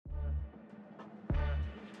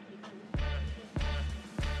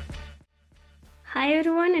Hi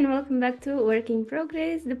everyone, and welcome back to Work in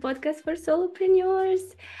Progress, the podcast for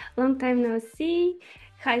solopreneurs. Long time no see.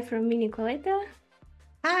 Hi from me, Nicoletta.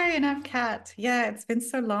 Hi, and I'm Kat. Yeah, it's been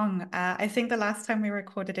so long. I think the last time we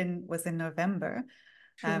recorded was in November,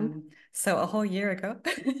 True. so a whole year ago.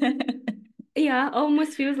 Yeah,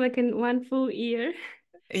 almost feels like in one full year.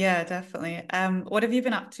 Yeah, definitely. What have you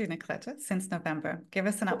been up to, Nicoletta, since November? Give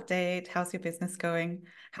us an update. How's your business going?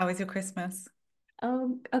 How was your Christmas?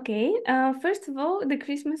 Okay. First of all, the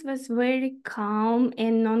Christmas was very calm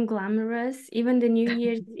and non-glamorous. Even the New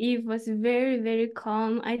Year's Eve was very, very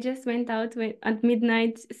calm. I just went out at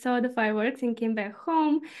midnight, saw the fireworks, and came back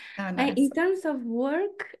home. Oh, nice. In terms of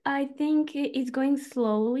work, I think it's going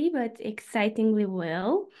slowly but excitingly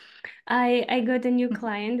well. I got a new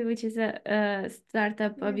client, which is a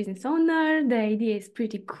startup, a business owner. The idea is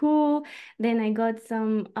pretty cool. Then I got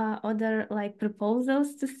some other like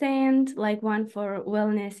proposals to send, like one for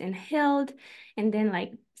wellness and health, and then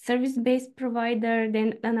like service-based provider.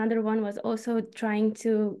 Then another one was also trying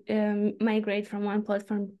to migrate from one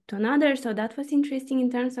platform to another. So that was interesting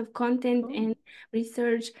in terms of content Cool. and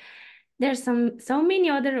research. There's so many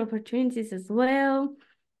other opportunities as well.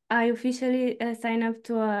 I officially sign up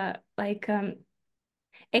to a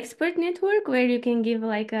expert network where you can give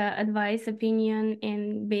like a advice, opinion,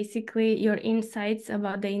 and basically your insights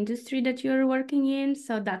about the industry that you're working in.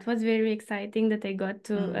 So that was very exciting that I got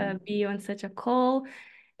to Mm, be on such a call.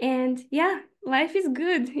 And yeah, life is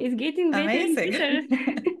good. It's getting better and better.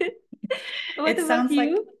 amazing. What It about sounds like,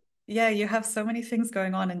 you? yeah, you have so many things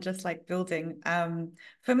going on and just like building.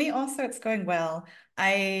 For me also, it's going well.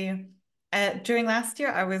 I During last year,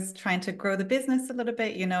 I was trying to grow the business a little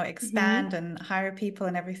bit, Mhm. expand and hire people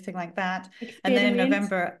and everything like that. And then in Experiment.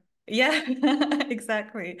 November, yeah,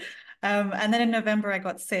 exactly. And then in November, I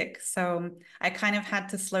got sick, so I kind of had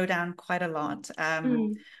to slow down quite a lot,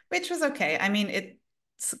 Mm, which was okay. I mean, it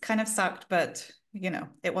kind of sucked, but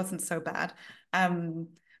it wasn't so bad. Um,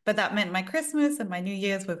 but that meant my Christmas and my New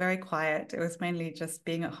Year's were very quiet. It was mainly just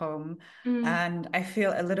being at home. mm, And I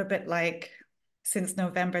feel a little bit like since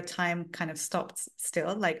November, time kind of stopped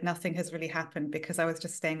still, like nothing has really happened because I was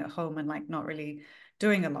just staying at home and like not really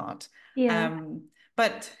doing a lot. yeah.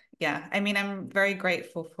 But yeah, I mean, I'm very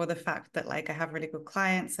grateful for the fact that like I have really good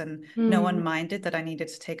clients and no one Mm, minded that I needed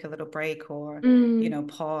to take a little break or, mm.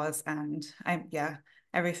 pause. And yeah,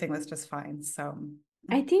 everything was just fine. So,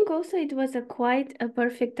 I think also it was a quite a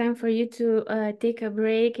perfect time for you to take a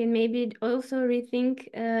break and maybe also rethink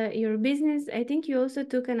your business. I think you also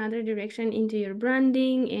took another direction into your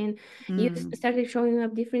branding and you mm. started showing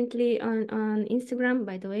up differently on Instagram.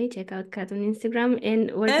 By the way, check out Kat on Instagram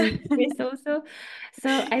and Work in Progress also. So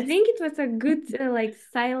I think it was a good like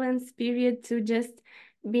silence period to just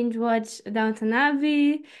binge watch Downton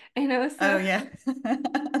Abbey and Oh also yeah,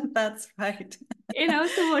 that's right. and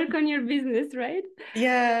also work on your business, right?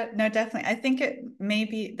 Yeah, no, definitely. I think it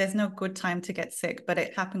maybe there's no good time to get sick, but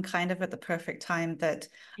it happened kind of at the perfect time that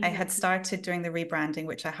I had Exactly. started doing the rebranding,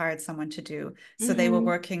 which I hired someone to do. So they were Mm-hmm.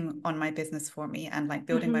 working on my business for me and like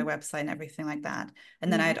building my Mm-hmm. website and everything like that.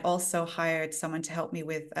 And then I Yeah. had also hired someone to help me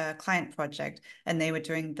with a client project, and they were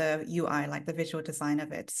doing the UI, like the visual design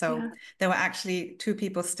of it. So Yeah. there were actually two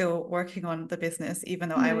people still working on the business, even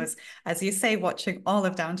though I Nice. was, as you say, watching all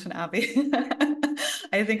of Downton Abbey.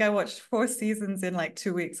 I think I watched 4 seasons in like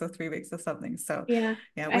 2 weeks or 3 weeks or something. So Yeah.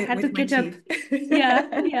 yeah, I had to with my catch up. teeth. Yeah.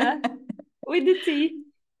 Yeah. With the tea.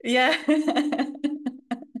 Yeah.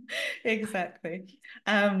 Exactly.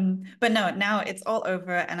 But no, now it's all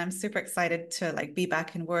over and I'm super excited to like be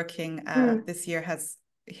back and working. Mm. This year has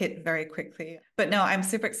hit very quickly. But no, I'm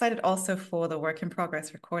super excited also for the work in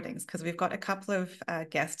progress recordings because we've got a couple of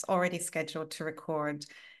guests already scheduled to record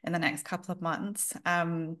in the next couple of months.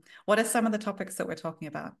 What are some of the topics that we're talking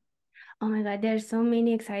about? Oh my God, there's so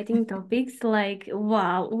many exciting topics. Like,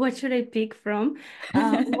 wow, what should I pick from?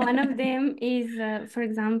 One of them is, for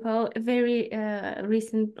example, very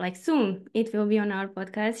recent, like soon, it will be on our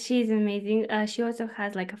podcast. She's amazing. She also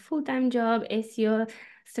has like a full-time job, SEO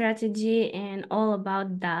strategy, and all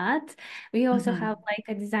about that. We also have Mhm. like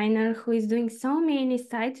a designer who is doing so many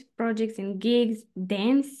side projects and gigs,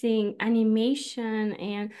 dancing, animation,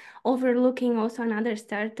 and overlooking also another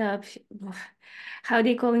startup. How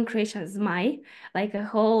they call in Croatia Zmaj, like a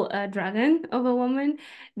whole dragon of a woman.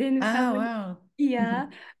 Then we have, Oh, wow. yeah,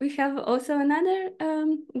 we have also another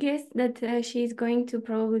guest that she's going to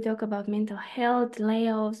probably talk about mental health,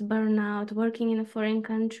 layoffs, burnout, working in a foreign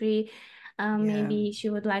country. Yeah. Maybe she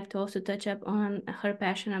would like to also touch up on her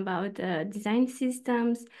passion about design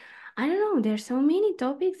systems. I don't know. There's so many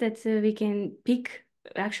topics that we can pick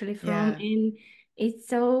actually from, Yeah. and It's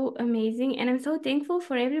so amazing. And I'm so thankful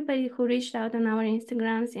for everybody who reached out on our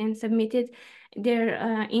Instagrams and submitted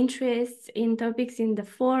their interests in topics in the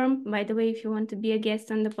form. By the way, if you want to be a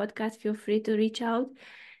guest on the podcast, feel free to reach out.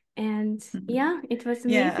 And yeah, it was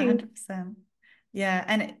Yeah, amazing. 100%. Yeah,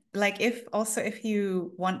 and like if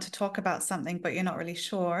you want to talk about something but you're not really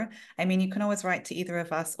sure, I mean, you can always write to either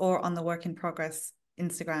of us or on the Work in Progress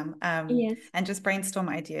Instagram, Yes, and just brainstorm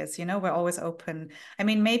ideas. We're always open. I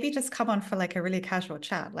mean, maybe just come on for like a really casual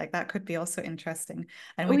chat. Like that could be also interesting,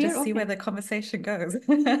 and we we are just see where open. the conversation goes.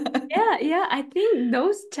 Yeah, yeah, I think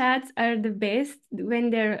those chats are the best when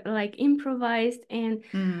they're like improvised. And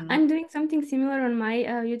Mm, I'm doing something similar on my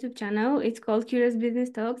YouTube channel. It's called Curious Business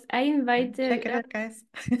Talks. I yeah, check invited, it out, guys.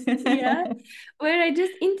 yeah, where I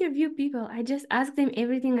just interview people. I just ask them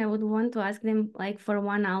everything I would want to ask them, like for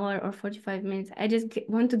 1 hour or 45 minutes. I just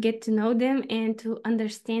want to get to know them and to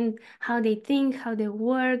understand how they think, how they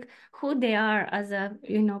work, who they are as a,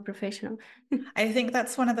 professional. I think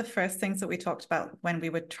that's one of the first things that we talked about when we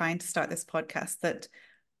were trying to start this podcast, that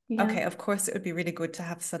Yeah, okay, of course it would be really good to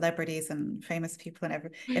have celebrities and famous people and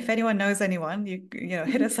if anyone knows anyone,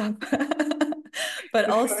 hit us up. But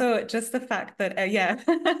for sure. also just the fact that yeah,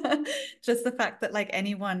 just the fact that like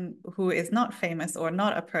anyone who is not famous or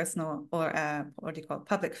not a personal or what do you call it,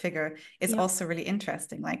 public figure is Yep, also really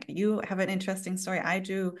interesting. Like you have an interesting story. I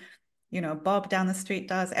do, Bob down the street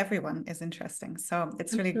does. Everyone is interesting. So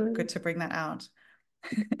it's really absolutely. good to bring that out.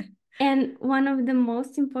 And one of the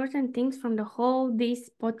most important things from the whole this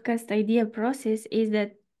podcast idea process is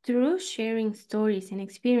that through sharing stories and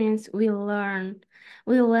experience, we learn.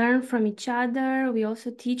 We learn from each other. We also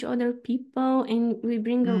teach other people, and we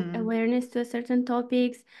bring Mm, awareness to certain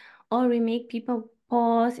topics, or we make people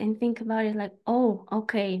pause and think about it like, oh,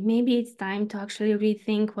 okay, maybe it's time to actually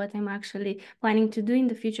rethink what I'm actually planning to do in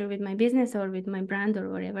the future with my business or with my brand or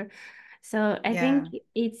whatever. So I think yeah.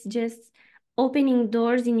 it's just opening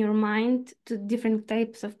doors in your mind to different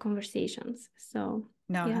types of conversations. So,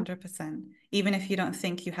 No, yeah. 100%. Even if you don't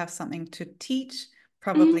think you have something to teach,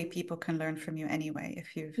 probably Mhm. people can learn from you anyway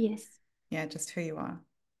if Yes. yeah, just who you are.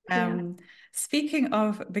 Yeah. Um, Speaking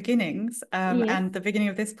of beginnings, Yes. and the beginning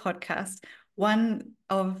of this podcast, one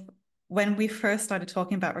of when we first started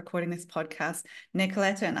talking about recording this podcast,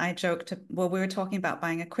 Nicoletta and I joked, well, we were talking about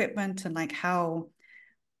buying equipment and like how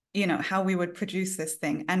we would produce this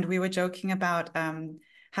thing. And we were joking about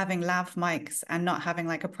having lav mics and not having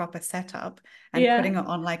like a proper setup and Yeah. putting it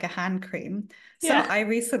on like a hand cream. So Yeah. I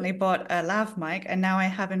recently bought a lav mic and now I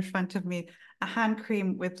have in front of me a hand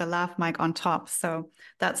cream with the lav mic on top. So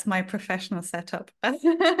that's my professional setup.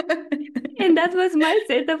 And that was my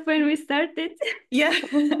setup when we started. Yeah,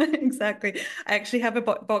 exactly. I actually have a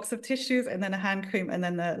box of tissues and then a hand cream and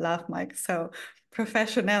then the lav mic. So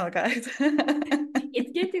professional, guys.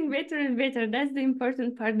 It's getting better and better. That's the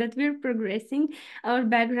important part, that we're progressing. Our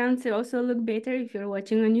backgrounds also look better if you're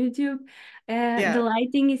watching on YouTube. The Yeah.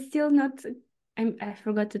 lighting is still not. I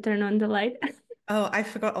forgot to turn on the light. Oh, I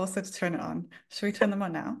forgot also to turn it on. Should we turn them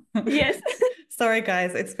on now? Yes. Sorry,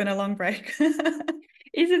 guys, it's been a long break.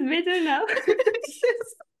 Is it better now?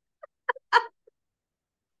 Yes.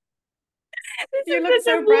 This You is look such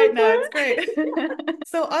so a bright now. blooper. It's great.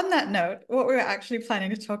 So, on that note, what we were actually planning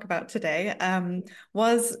to talk about today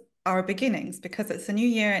was our beginnings, because it's a new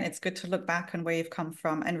year and it's good to look back on where you've come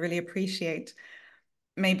from and really appreciate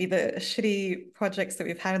maybe the shitty projects that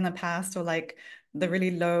we've had in the past, or like the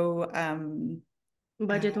really low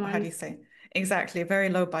Budget how do you ones. say, exactly, very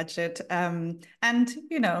low budget, and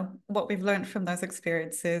what we've learned from those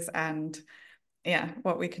experiences, and yeah,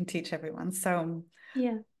 what we can teach everyone. So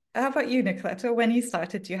Yeah. how about you, Nicoletta? When you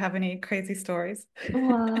started, do you have any crazy stories?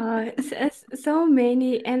 Wow. So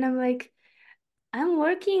many. And I'm like, I'm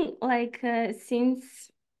working like since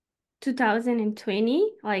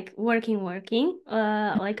 2020, like working,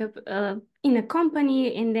 like in a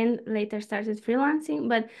company, and then later started freelancing.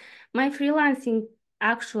 But my freelancing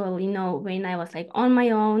actually, when I was like on my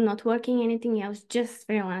own, not working anything else, just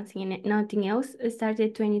freelancing and nothing else,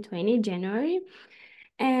 started 2020, January.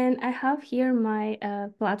 And I have here my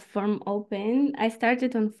platform open. I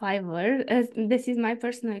started on Fiverr. This is my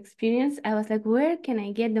personal experience. I was like, where can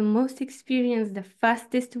I get the most experience, the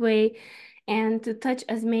fastest way, and to touch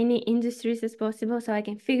as many industries as possible so I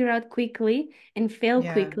can figure out quickly and fail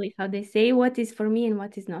Yeah. quickly, how they say, what is for me and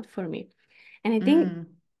what is not for me. And I think Mm.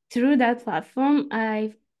 through that platform,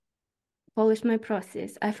 I polish my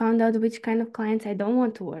process. I found out which kind of clients I don't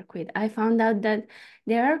want to work with. I found out that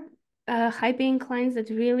there are high-paying clients that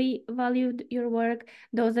really valued your work.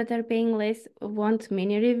 Those that are paying less want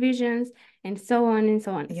many revisions, and so on and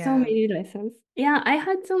so on. So Yeah. many lessons. Yeah, I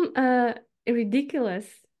had some ridiculous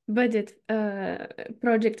budget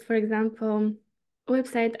project, for example,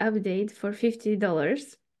 website update for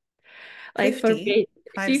 $50. Like for 50, page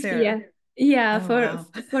 50, 50. yeah. Yeah, Oh, wow.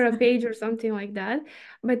 for a page or something like that.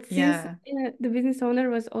 But since Yeah. the business owner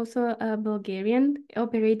was also a Bulgarian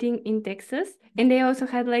operating in Texas, and they also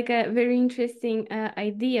had like a very interesting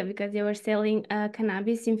idea because they were selling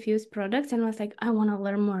cannabis infused products, and I was like, I want to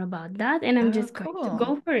learn more about that, and I'm Oh, just going to cool.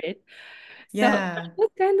 go for it. So that Yeah. was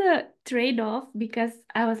kind of trade-off because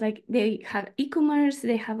I was like, they have e-commerce,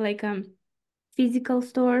 they have like physical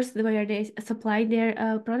stores where they supply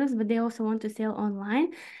their products, but they also want to sell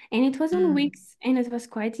online. And it was on Mm, Wix, and it was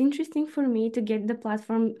quite interesting for me to get the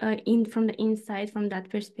platform in from the inside from that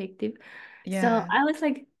perspective. So yeah, I was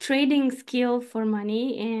like trading skill for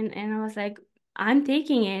money, and I was like, I'm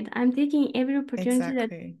taking it. I'm taking every opportunity that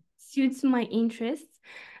exactly. suits my interests.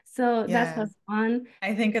 So that Yeah. was fun.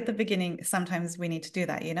 I think at the beginning, sometimes we need to do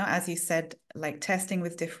that, as you said, like testing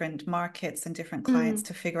with different markets and different clients Mm,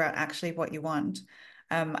 to figure out actually what you want.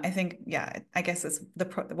 I think, yeah, I guess it's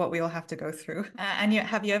what we all have to go through. And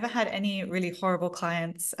have you ever had any really horrible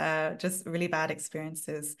clients, just really bad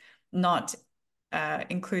experiences, not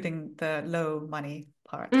including the low money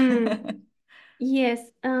part? mm. Yes,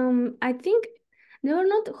 I think they were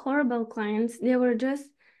not horrible clients. They were just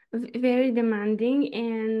very demanding,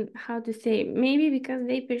 and how to say, maybe because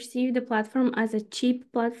they perceive the platform as a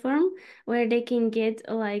cheap platform where they can get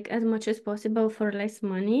like as much as possible for less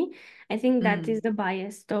money. I think that is Mm, the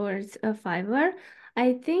bias towards Fiverr.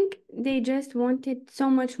 I think they just wanted so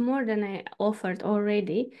much more than I offered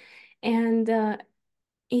already. And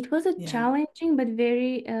it was a yeah, challenging but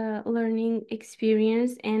very learning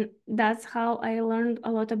experience, and that's how I learned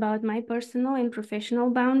a lot about my personal and professional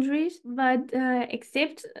boundaries. But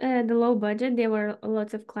except the low budget, there were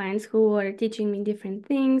lots of clients who were teaching me different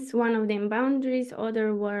things. One of them boundaries,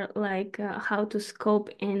 other were like how to scope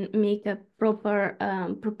and make a proper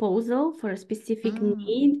proposal for a specific mm,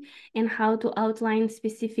 need, and how to outline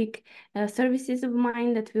specific services of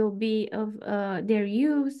mine that will be of their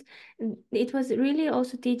use. It was really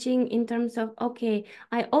also teaching in terms of, okay,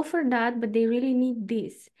 I offer that, but they really need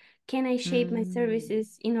this. Can I shape my mm.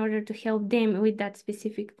 services in order to help them with that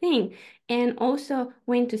specific thing? And also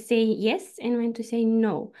when to say yes and when to say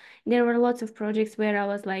no. There were lots of projects where I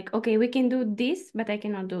was like, okay, we can do this, but I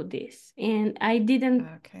cannot do this. And I didn't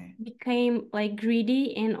Okay, became like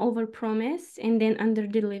greedy and over promise and then under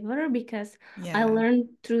deliver, because I yeah, learned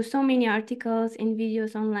through so many articles and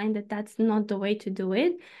videos online that that's not the way to do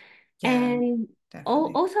it. yeah, And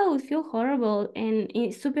definitely. also, I would feel horrible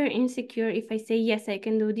and super insecure if I say, yes, I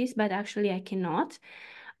can do this, but actually I cannot.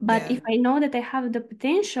 But if Yeah, I know that I have the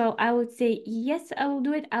potential, I would say, yes, I will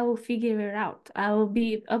do it. I will figure it out. I will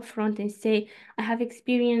be upfront and say, I have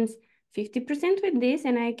experience 50% with this,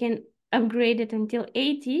 and I can upgrade it until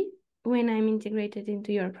 80 when I'm integrated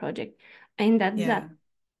into your project. And that's yeah. that.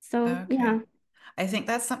 So, yeah. Okay. I think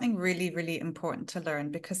that's something really, really important to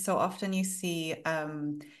learn because so often you see,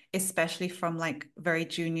 especially from like very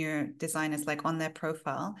junior designers, like on their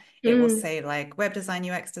profile, it will Mm, say like web design,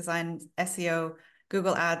 UX design, SEO,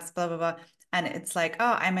 Google Ads, blah, blah, blah. And it's like,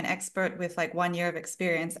 oh, I'm an expert with like 1 year of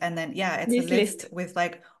experience. And then, yeah, it's a this list list. with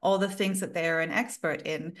like all the things that they're an expert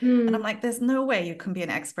in. And I'm Mm, like, there's no way you can be an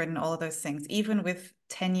expert in all of those things, even with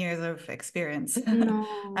 10 years of experience. no.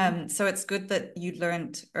 So it's good that you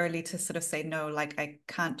learned early to sort of say no, like I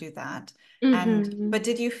can't do that. And Mm-hmm. but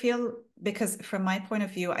did you feel, because from my point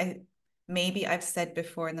of view, maybe I've said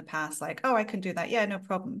before in the past, like, oh, I can do that. Yeah, no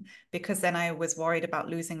problem. Because then I was worried about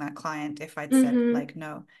losing that client if I'd said Mm-hmm. like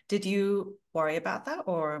no. Did you worry about that,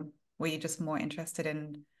 or were you just more interested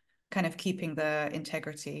in kind of keeping the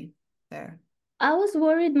integrity there? I was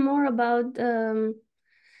worried more about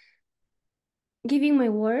giving my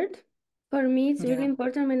word. For me, it's really Yeah.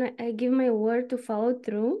 important when I give my word to follow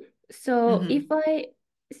through. So if Hmm. I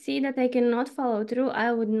see that I cannot follow through,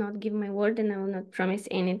 I would not give my word and I will not promise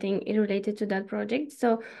anything related to that project.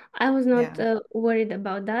 So I was not Yeah. worried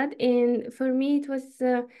about that. And for me, it was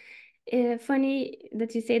funny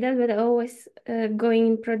that you say that, but I always going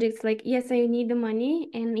in projects like, yes, I need the money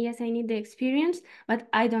and yes, I need the experience, but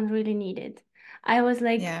I don't really need it. I was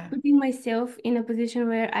like Yeah. putting myself in a position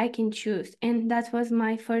where I can choose, and that was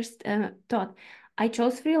my first thought. I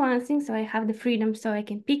chose freelancing, so I have the freedom, so I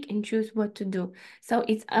can pick and choose what to do. So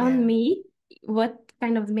it's on Yeah. me what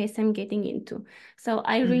kind of mess I'm getting into. So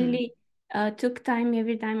I Hmm. really took time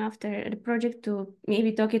every time after the project to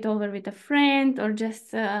maybe talk it over with a friend, or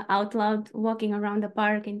just out loud walking around the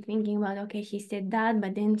park and thinking about, okay, she said that,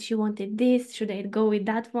 but then she wanted this. Should I go with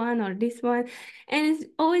that one or this one? And it's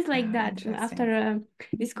always like that. Interesting.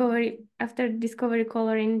 After discovery call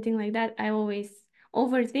or anything like that, I always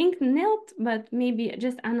overthink, not, but maybe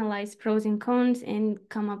just analyze pros and cons and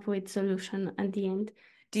come up with solution at the end.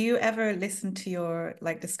 Do you ever listen to your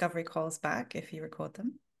like discovery calls back if you record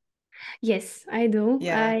them? Yes, I do.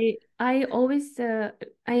 Yeah. I always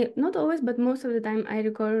I not always, but most of the time I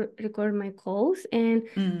record my calls, and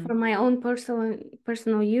for Mm. my own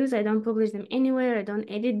personal use, I don't publish them anywhere. I don't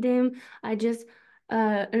edit them. I just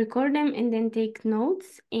record them and then take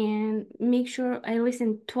notes and make sure I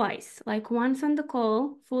listen twice. Like once on the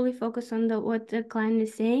call, fully focus on the what the client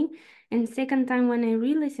is saying, and second time when I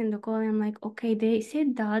re-listen the call, I'm like, okay, they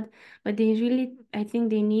said that, but they really, I think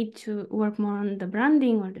they need to work more on the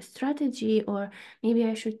branding or the strategy, or maybe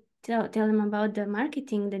I should tell them about the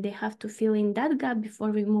marketing that they have to fill in that gap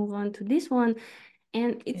before we move on to this one.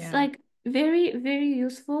 And it's Yeah. like very, very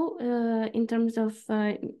useful in terms of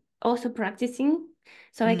also practicing.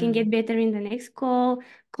 So I can get Mm. better in the next call,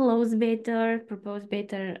 close better, propose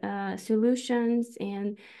better solutions,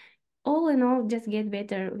 and all in all, just get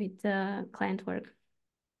better with client work.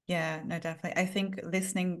 Yeah, no, definitely. I think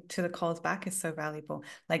listening to the calls back is so valuable.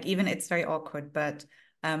 Like even it's very awkward, but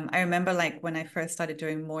I remember like when I first started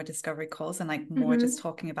doing more discovery calls and like more just Mm-hmm.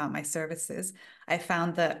 talking about my services, I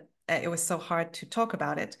found that it was so hard to talk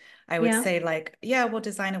about it. I would Yeah. say like, yeah, we'll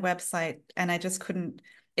design a website, and I just couldn't,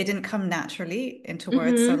 it didn't come naturally into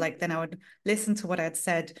words. So Mm-hmm. like then I would listen to what I'd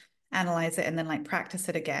said, analyze it, and then like practice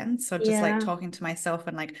it again. So just like Yeah. talking to myself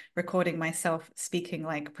and like recording myself speaking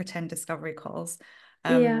like pretend discovery calls.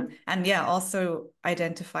 Yeah. And yeah, also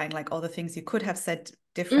identifying like all the things you could have said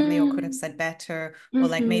differently or could have Mm, said better, or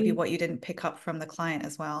like maybe mm-hmm. what you didn't pick up from the client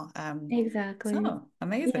as well. Exactly. So Yeah.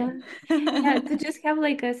 amazing. Yeah, to just have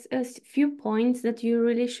like few points that you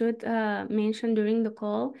really should mention during the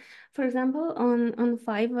call. For example, on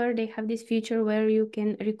Fiverr, they have this feature where you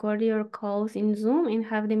can record your calls in Zoom and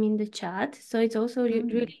have them in the chat. So it's also Mm,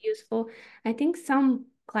 really useful. I think some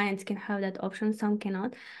clients can have that option, some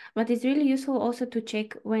cannot. But it's really useful also to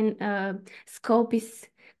check when scope is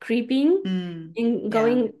creeping and yeah,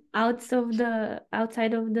 going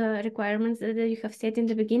outside of the requirements that you have set in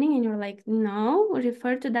the beginning, and you're like, no,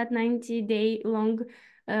 refer to that 90-day long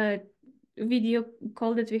uh, video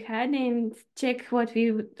call that we had and check what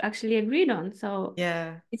we actually agreed on. So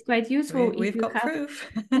yeah. it's quite useful if We've you got have, proof.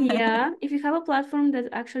 yeah, if you have a platform that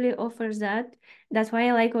actually offers that. That's why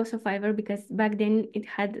I like also Fiverr, because back then it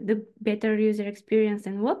had the better user experience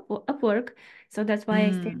than Upwork. So that's why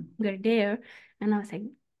I stayed Mm, longer there. And I was like,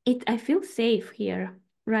 I feel safe here,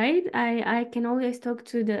 right? I can always talk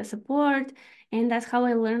to the support, and that's how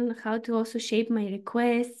I learned how to also shape my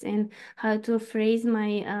requests and how to phrase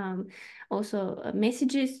my also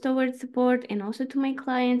messages towards support and also to my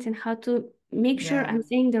clients, and how to make sure yeah. I'm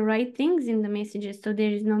saying the right things in the messages so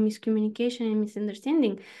there is no miscommunication and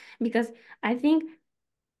misunderstanding. Because I think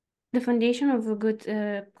the foundation of a good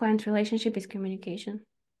client relationship is communication.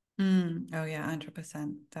 Oh yeah,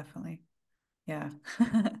 100%, definitely. Yeah.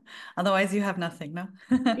 Otherwise you have nothing, no?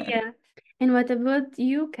 Yeah. And what about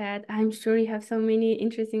you, Kat? I'm sure you have so many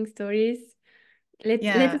interesting stories. Let us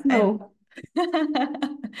Yeah, know.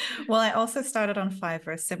 well, I also started on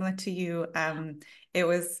Fiverr, similar to you. It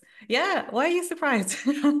was, yeah, why are you surprised?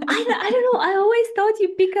 I don't know. I always thought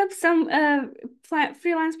you pick up some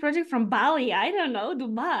freelance project from Bali. I don't know,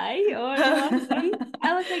 Dubai or London.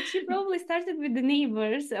 I was like, she probably started with the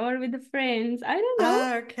neighbors or with the friends. I don't know.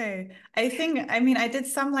 Ah, okay. I think, I mean, I did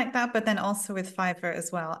some like that, but then also with Fiverr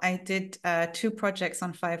as well. I did two projects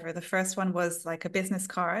on Fiverr. The first one was like a business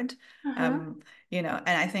card, Uh-huh. um, and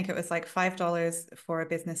I think it was like $5 for a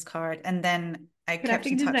business card. And then I kept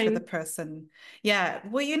in Graphic touch with the design. person. Yeah.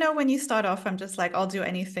 Well, when you start off, I'm just like, I'll do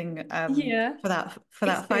anything Yeah. for that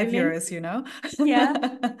Experiment. €5. Yeah.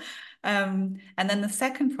 And then the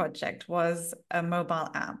second project was a mobile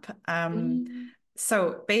app. Mm,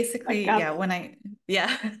 So basically, backup. yeah,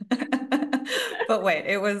 yeah. But wait,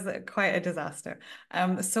 it was quite a disaster.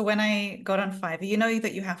 So when I got on Fiverr, you know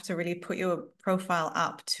that you have to really put your profile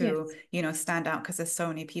up to, Yes. stand out because there's so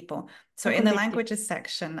many people. So So in the competitive. languages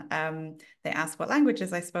section, they asked what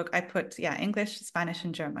languages I spoke. I put, yeah, English, Spanish,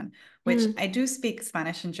 and German, which Mm, I do speak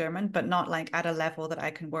Spanish and German, but not like at a level that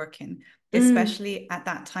I can work in. mm, Especially at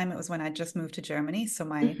that time, it was when I just moved to Germany. So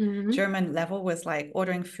my mm-hmm. German level was like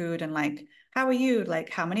ordering food and like, how are you? Like,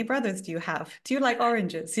 how many brothers do you have? Do you like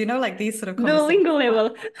oranges? Like these sort of conversations. Duolingo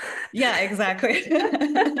level. Yeah, exactly.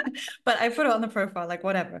 But I put it on the profile, like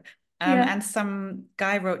whatever. Yeah. And some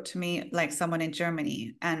guy wrote to me, like someone in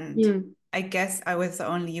Germany, and Mm, I guess I was the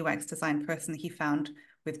only UX design person he found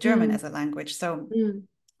with German mm, as a language. So mm.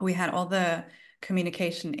 we had all the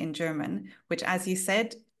communication in German, which, as you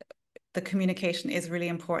said, the communication is really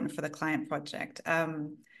important for the client project.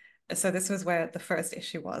 so this was where the first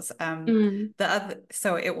issue was. Mm.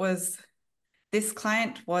 So it was, this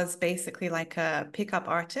client was basically like a pickup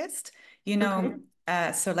artist, you Okay.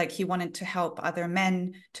 know, so like he wanted to help other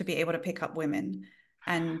men to be able to pick up women.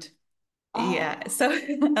 And yeah, Oh. so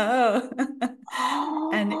oh.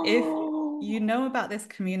 And if you Oh. know about this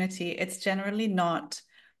community, it's generally not,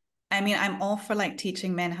 I mean, I'm all for like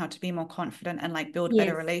teaching men how to be more confident and like build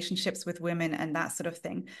better Yes. relationships with women and that sort of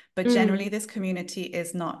thing. But generally, Mm. this community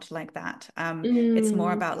is not like that. It's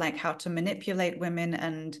more Mm. about like how to manipulate women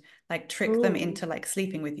and like trick them Oh. into like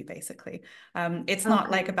sleeping with you, basically. It's not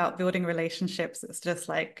like Okay. about building relationships. It's just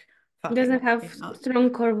like Doesn't fucking, have you know. strong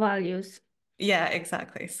core values. Yeah,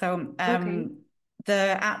 exactly. So Okay.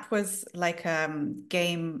 the app was like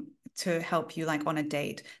game to help you like on a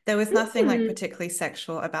date. There was nothing like Mm. particularly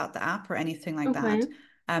sexual about the app or anything like Okay.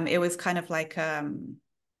 that. It was kind of like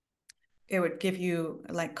it would give you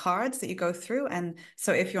like cards that you go through, and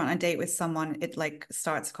so if you're on a date with someone, it like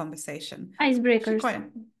starts a conversation. Actually, Icebreakers. quite,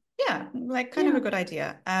 yeah, like kind of Yeah. a good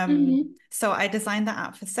idea. Mm-hmm. So I designed the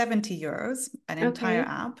app for 70 euros, an entire Okay.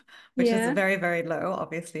 app, which is Yeah. very, very low,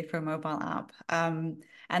 obviously, for a mobile app.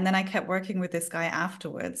 And then I kept working with this guy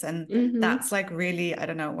afterwards. And Mm-hmm. that's like really, I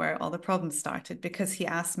don't know where all the problems started, because he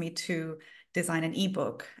asked me to design an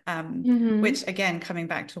ebook, Mm-hmm. which again, coming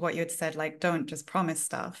back to what you had said, like, don't just promise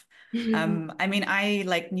stuff. Mm-hmm. I mean, I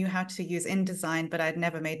like knew how to use InDesign, but I'd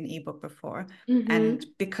never made an ebook before. And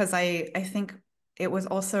Mm-hmm. because I think it was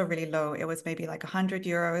also really low. It was maybe like 100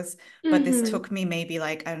 euros, but this Mm-hmm. took me maybe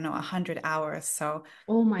like, I don't know, 100 hours. So,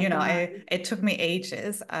 Oh my you know, God. it took me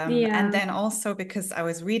ages. And Yeah. then also because I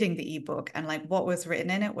was reading the ebook and like what was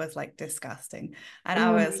written in it was like disgusting. And I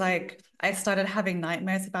Oh my was God. like, I started having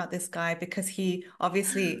nightmares about this guy because he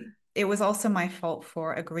obviously, it was also my fault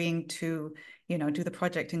for agreeing to, you know, do the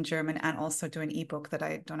project in German and also do an ebook that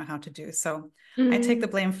I don't know how to do. So I take Mm-hmm. the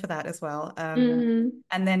blame for that as well. Mm-hmm.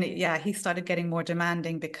 And then, yeah, he started getting more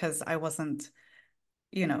demanding because I wasn't,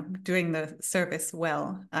 you know, doing the service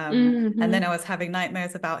well. And then I Mm-hmm. was having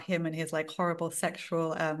nightmares about him and his like horrible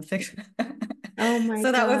sexual things. Oh my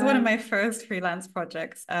So that was one of God. my first freelance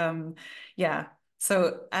projects. Yeah.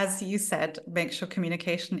 So as you said, make sure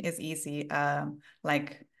communication is easy.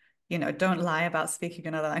 Like, you know, don't lie about speaking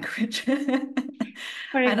another language.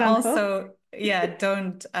 For And example. also, yeah,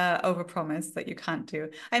 don't overpromise that you can't do.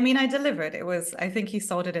 I mean, I delivered. It was, I think he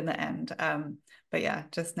sold it in the end. But yeah,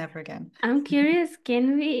 just never again. I'm curious,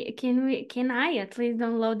 can I at least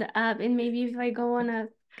download the app and maybe if I go on a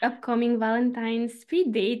upcoming Valentine's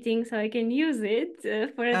speed dating so I can use it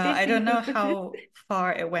for a I don't testing know purposes? how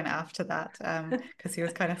far it went after that, because he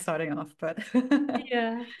was kind of starting off, but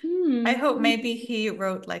Yeah. I hope maybe Interesting. he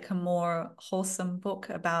wrote like a more wholesome book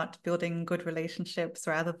about building good relationships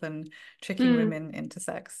rather than tricking Hmm. women into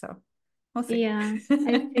sex. So we'll see. Yeah,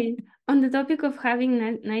 I see. On the topic of having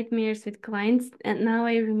nightmares with clients, and now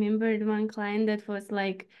I remembered one client that was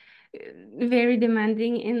like very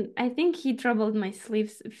demanding, and I think he troubled my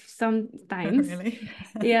sleeps sometimes. Really?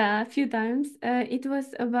 Yeah, a few times. It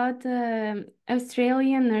was about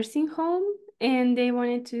Australian nursing home, and they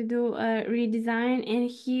wanted to do a redesign, and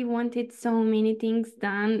he wanted so many things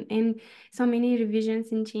done and so many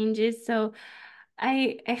revisions and changes. So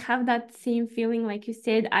I have that same feeling, like you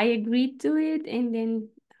said. I agreed to it, and then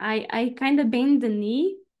I kind of bend the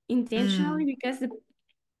knee intentionally Mm,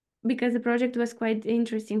 because the project was quite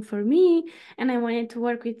interesting for me, and I wanted to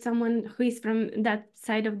work with someone who is from that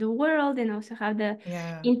side of the world and also have the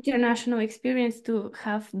yeah, international experience to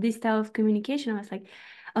have this style of communication. I was like,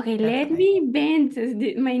 okay, let definitely. me bend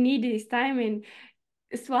my knee this time and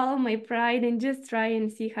swallow my pride and just try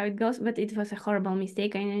and see how it goes. But it was a horrible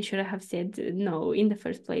mistake, and I should have said no in the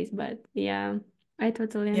first place. But yeah, I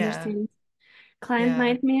totally Yeah, understand. Client yeah.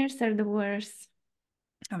 nightmares are the worst.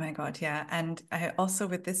 Oh my God, yeah. And I also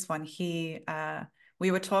with this one,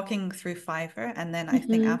 we were talking through Fiverr, and then I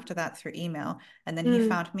think Mm-hmm. after that through email, and then he Mm.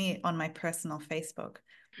 found me on my personal Facebook.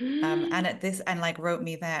 And at this and like wrote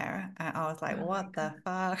me there. I was like, Oh my what the God.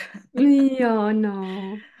 fuck? Yeah,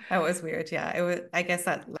 no. That was weird. Yeah, it was. I guess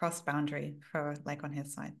that crossed boundary for like on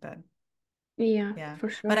his side, but Yeah, yeah. for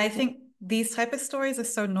But sure. I think these type of stories are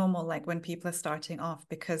so normal, like when people are starting off,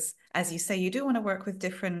 because as you say, you do want to work with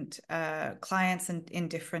different clients and in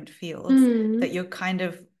different fields that Mm. you kind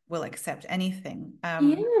of will accept anything.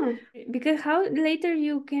 Yeah, because how later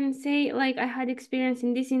you can say like I had experience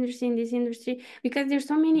in this industry, because there's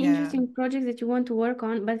so many Yeah, interesting projects that you want to work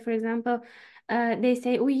on. But for example, they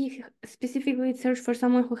say we specifically search for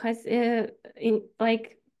someone who has in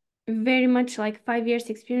like very much like 5 years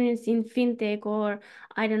experience in fintech or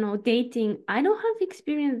I don't know, dating. I don't have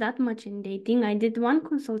experience that much in dating. I did one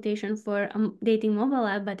consultation for a dating mobile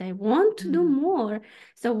app, but I want to do Mm. more.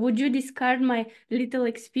 So would you discard my little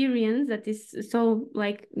experience that is so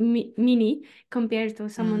like mini compared to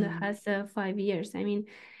someone that Mm. has 5 years? I mean,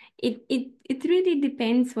 it really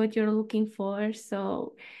depends what you're looking for.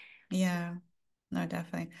 So Yeah, no,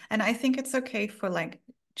 definitely. And I think it's okay for like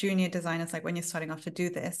junior designers, like when you're starting off to do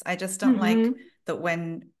this. I just don't like mm-hmm. that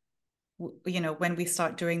when we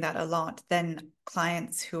start doing that a lot, then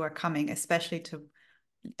clients who are coming, especially to,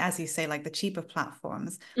 as you say, like the cheaper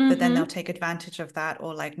platforms, that then they'll Mm-hmm. take advantage of that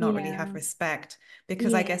or like not really have Yeah. respect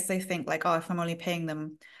because I Yeah. guess they think like, oh, if I'm only paying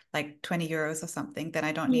them like 20 euros or something, then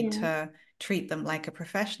I don't need Yeah. to treat them like a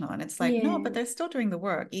professional. And it's like, no, but Yeah. they're still doing the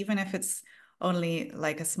work, even if it's only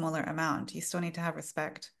like a smaller amount. You still need to have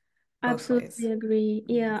respect both ways. Absolutely agree.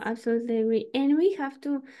 Yes. Yeah, absolutely agree. And we have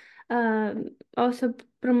to also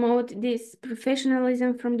promote this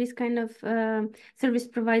professionalism from this kind of service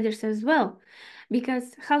providers as well,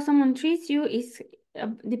 because how someone treats you is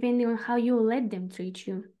depending on how you let them treat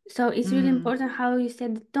you. So it's really Mm, important how you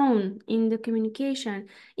set the tone in the communication.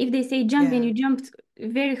 If they say jump and yeah. you jumped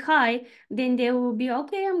very high, then they will be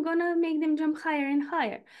okay, I'm gonna make them jump higher and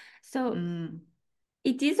higher. So Mm,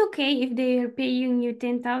 it is okay if they are paying you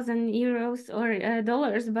 10,000 euros or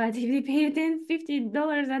dollars, but if they pay you $10,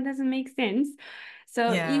 $50, that doesn't make sense.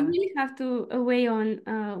 So you yeah. really have to weigh on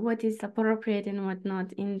what is appropriate and what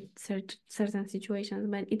not in certain situations,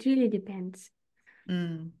 but it really depends.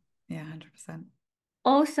 Mm, yeah, 100%.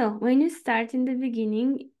 Also, when you start in the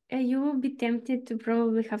beginning, you will be tempted to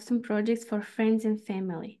probably have some projects for friends and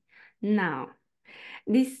family. Now,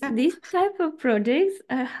 Yeah. this type of projects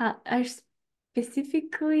are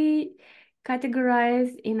specifically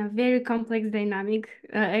categorized in a very complex dynamic,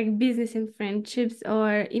 like business and friendships,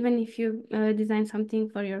 or even if you design something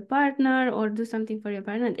for your partner or do something for your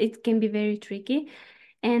partner, it can be very tricky.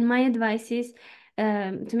 And my advice is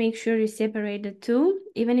to make sure you separate the two,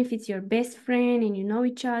 even if it's your best friend and you know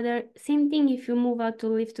each other. Same thing if you move out to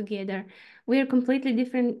live together. We're completely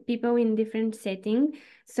different people in different setting.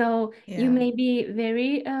 So you Yeah. may be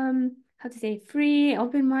very, how to say, free,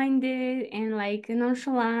 open-minded, and like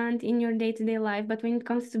nonchalant in your day-to-day life. But when it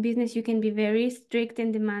comes to business, you can be very strict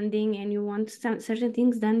and demanding, and you want certain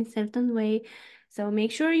things done in certain way. So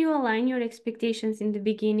make sure you align your expectations in the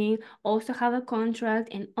beginning, also have a contract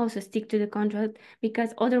and also stick to the contract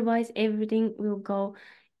because otherwise everything will go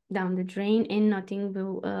down the drain and nothing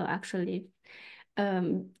will actually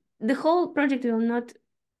the whole project will not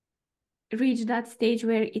reach that stage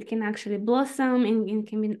where it can actually blossom and it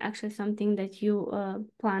can be actually something that you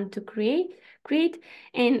plan to create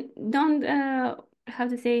and don't how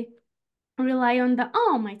to say rely on the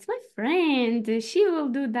oh my it's my friend she will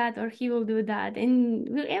do that or he will do that and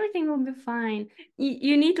everything will be fine.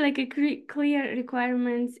 You need like a clear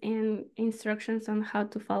requirements and instructions on how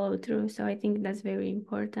to follow through, so I think that's very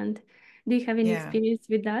important. Do you have any Yeah. experience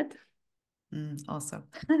with that? Also.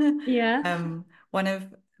 Yeah. One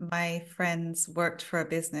of my friends worked for a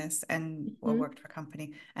business and or Mm-hmm. worked for a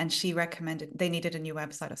company, and she recommended they needed a new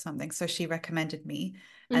website or something. So she recommended me.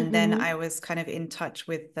 And then Mm-hmm. I was kind of in touch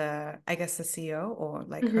with I guess the CEO or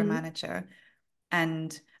like her Mm-hmm. manager.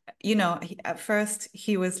 And at first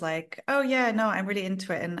he was like, "Oh yeah, no, I'm really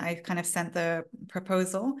into it." And I kind of sent the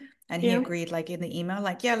proposal, and he Yeah. agreed, like in the email,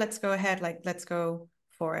 like, "Yeah, let's go ahead, like let's go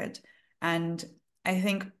for it." And I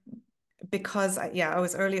think because I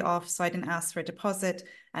was early off, so I didn't ask for a deposit,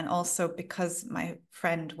 and also because my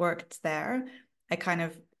friend worked there, I kind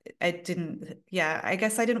of I didn't yeah I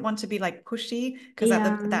guess I didn't want to be like pushy because at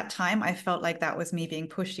Yeah. that time I felt like that was me being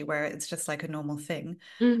pushy where it's just like a normal thing.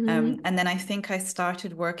 Mm-hmm. And then I think I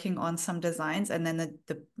started working on some designs, and then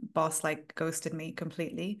the boss like ghosted me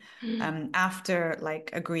completely after like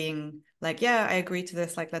agreeing, like, yeah, I agree to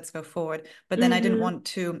this, like, let's go forward. But then I didn't Mm-hmm. want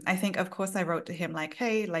to, I think, of course, I wrote to him like,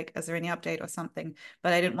 hey, like, is there any update or something?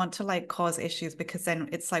 But I didn't want to like cause issues because then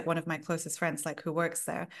it's like one of my closest friends, like, who works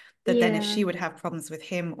there, that then if Yeah, she would have problems with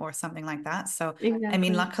him or something like that. So, I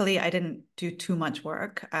mean, exactly. luckily, I didn't do too much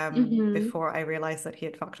work Mm-hmm. before I realized that he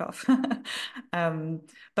had fucked off. um,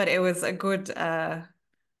 but it was a good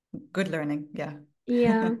learning. Yeah.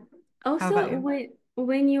 Yeah. How about Also, you?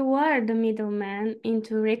 when you are the middleman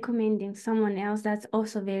into recommending someone else, that's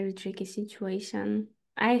also very tricky situation.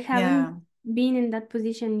 I haven't Yeah. been in that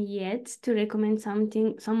position yet to recommend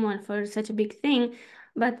someone for such a big thing,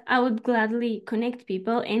 but I would gladly connect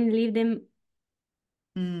people and leave them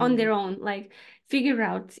on their Mm, own. Like figure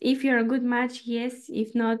out if you're a good match, yes.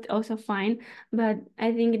 If not, also fine. But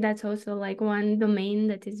I think that's also like one domain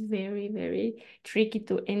that is very, very tricky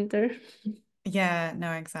to enter. Yeah,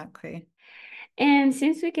 no, exactly. And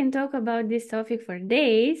since we can talk about this topic for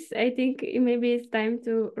days, I think maybe it's time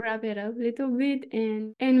to wrap it up a little bit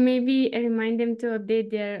and maybe remind them to update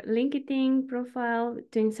their LinkedIn profile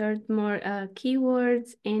to insert more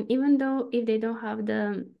keywords. And even though if they don't have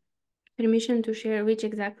the permission to share which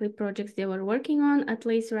exactly projects they were working on, at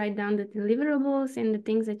least write down the deliverables and the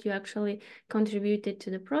things that you actually contributed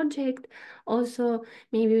to the project. Also,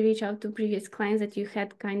 maybe reach out to previous clients that you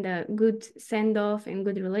had kind of good send off and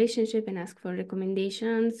good relationship and ask for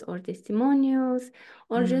recommendations or testimonials,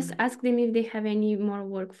 or just Mm, ask them if they have any more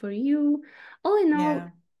work for you. All in all,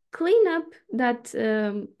 yeah. clean up that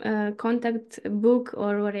contact book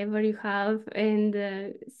or whatever you have and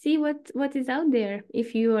see what is out there.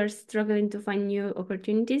 If you are struggling to find new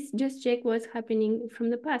opportunities, just check what's happening from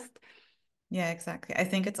the past. Yeah, exactly. I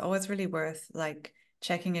think it's always really worth like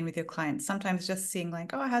checking in with your clients. Sometimes just seeing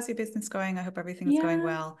like, oh, how's your business going? I hope everything's going Yeah.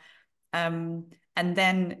 well. And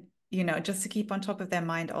then, you know, just to keep on top of their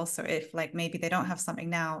mind also, if like maybe they don't have something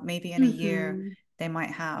now, maybe in a year Mm-hmm. they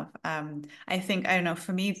might have. I think, I don't know,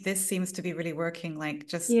 for me, this seems to be really working, like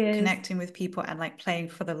just Yes. connecting with people and like playing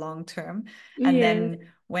for the long term. And Yes. then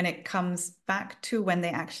when it comes back to when they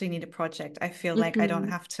actually need a project, I feel like I don't Mm-hmm.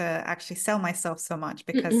 have to actually sell myself so much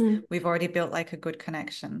because Mm-mm. we've already built like a good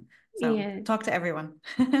connection. So Yes. talk to everyone.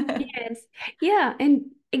 Yes. Yeah,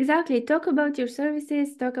 and exactly. Talk about your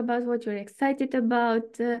services, talk about what you're excited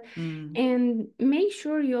about, Mm, and make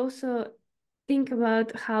sure you also think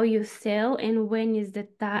about how you sell and when is the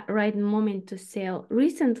right moment to sell.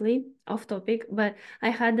 Recently, off topic, but I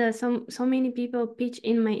had so many people pitch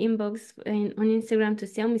in my inbox on Instagram to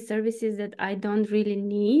sell me services that I don't really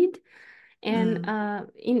need. And mm.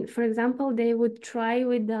 in for example, they would try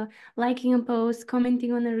with the liking a post,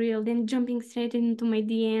 commenting on a reel, then jumping straight into my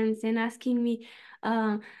DMs and asking me,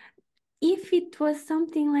 uh, if it was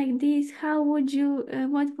something like this, how would you,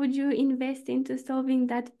 what would you invest into solving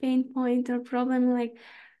that pain point or problem? Like,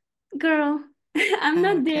 girl, I'm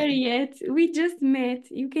not there Okay. yet. We just met.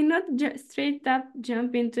 You cannot just straight up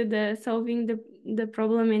jump into the solving the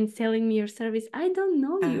problem and selling me your service. I don't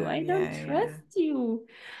know you. Oh, I don't yeah, yeah. trust you.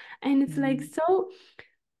 And it's like Mm. so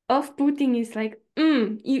off-putting. Is like,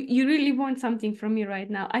 you really want something from me right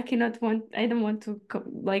now. I don't want to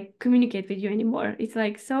like communicate with you anymore. It's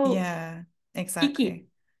like so Yeah, icky. exactly.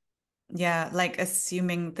 Yeah, like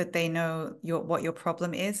assuming that they know what your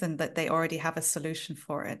problem is and that they already have a solution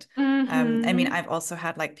for it. I mean, Mm-hmm. I've also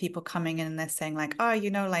had like people coming in and they're saying like, oh,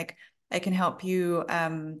 you know, like I can help you,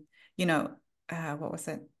 you know, what was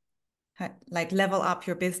it? Like level up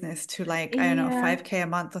your business to like, I don't know, Yeah, 5K a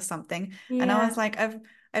month or something. And I yeah, was like,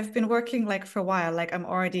 I've been working like for a while, like I'm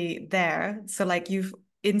already there. So like you've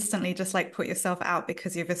instantly just like put yourself out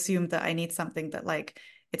because you've assumed that I need something that like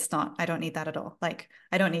it's not, I don't need that at all. Like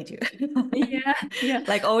I don't need you. yeah, yeah.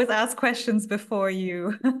 Like always ask questions before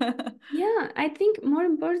you. Yeah, I think more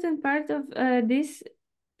important part of this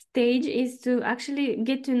stage is to actually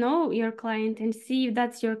get to know your client and see if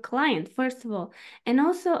that's your client first of all. And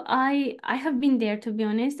also I have been there, to be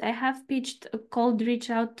honest. I have pitched a cold reach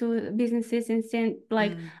out to businesses and said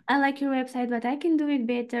like, Mm, I like your website but I can do it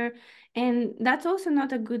better. And that's also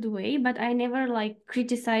not a good way, but I never like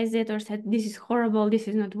criticized it or said this is horrible, this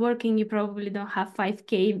is not working, you probably don't have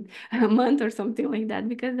 5K a month or something like that,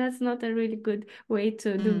 because that's not a really good way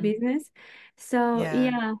to do mm, business. So yeah.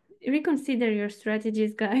 yeah, reconsider your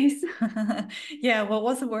strategies, guys. Yeah, what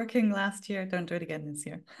wasn't working last year, don't do it again this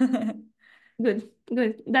year. Good,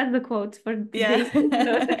 good. That's the quote for Yeah. today's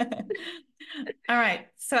episode. All right.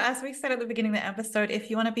 So as we said at the beginning of the episode, if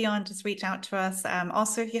you want to be on, just reach out to us.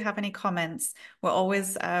 Also, if you have any comments, we're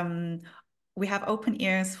always we have open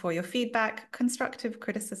ears for your feedback, constructive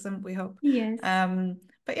criticism, we hope. Yes.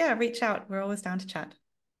 But yeah, reach out. We're always down to chat.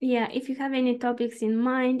 Yeah, if you have any topics in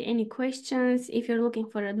mind, any questions, if you're looking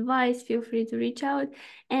for advice, feel free to reach out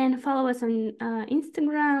and follow us on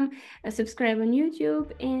Instagram, subscribe on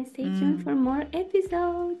YouTube, and stay tuned for Mm. more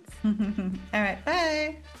episodes. All right.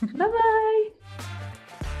 Bye. Bye bye.